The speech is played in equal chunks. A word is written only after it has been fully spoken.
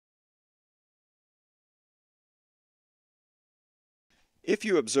If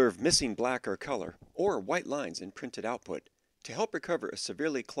you observe missing black or color, or white lines in printed output, to help recover a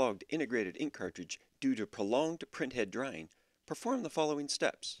severely clogged integrated ink cartridge due to prolonged printhead drying, perform the following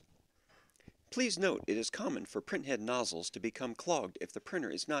steps. Please note it is common for printhead nozzles to become clogged if the printer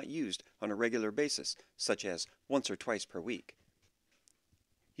is not used on a regular basis, such as once or twice per week.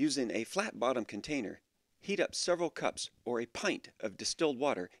 Using a flat bottom container, heat up several cups or a pint of distilled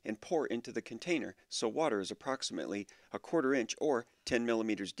water and pour into the container so water is approximately a 1/4 inch or 10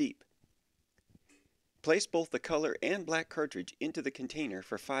 millimeters deep. Place both the color and black cartridge into the container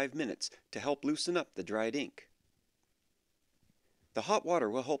for 5 minutes to help loosen up the dried ink. The hot water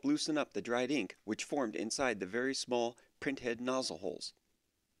will help loosen up the dried ink which formed inside the very small printhead nozzle holes.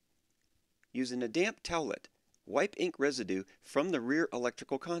 Using a damp towelette, wipe ink residue from the rear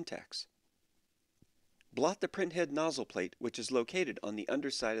electrical contacts. Blot the printhead nozzle plate which is located on the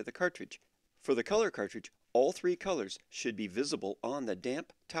underside of the cartridge. For the color cartridge, all 3 colors should be visible on the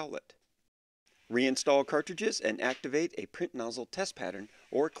damp towelette. Reinstall cartridges and activate a print nozzle test pattern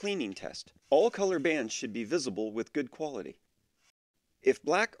or cleaning test. All color bands should be visible with good quality. If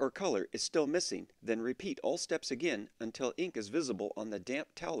black or color is still missing, then repeat all steps again until ink is visible on the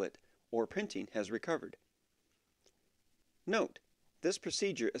damp towelette or printing has recovered. Note, this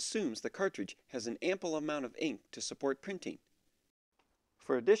procedure assumes the cartridge has an ample amount of ink to support printing.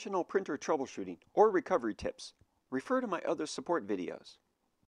 For additional printer troubleshooting or recovery tips, refer to my other support videos.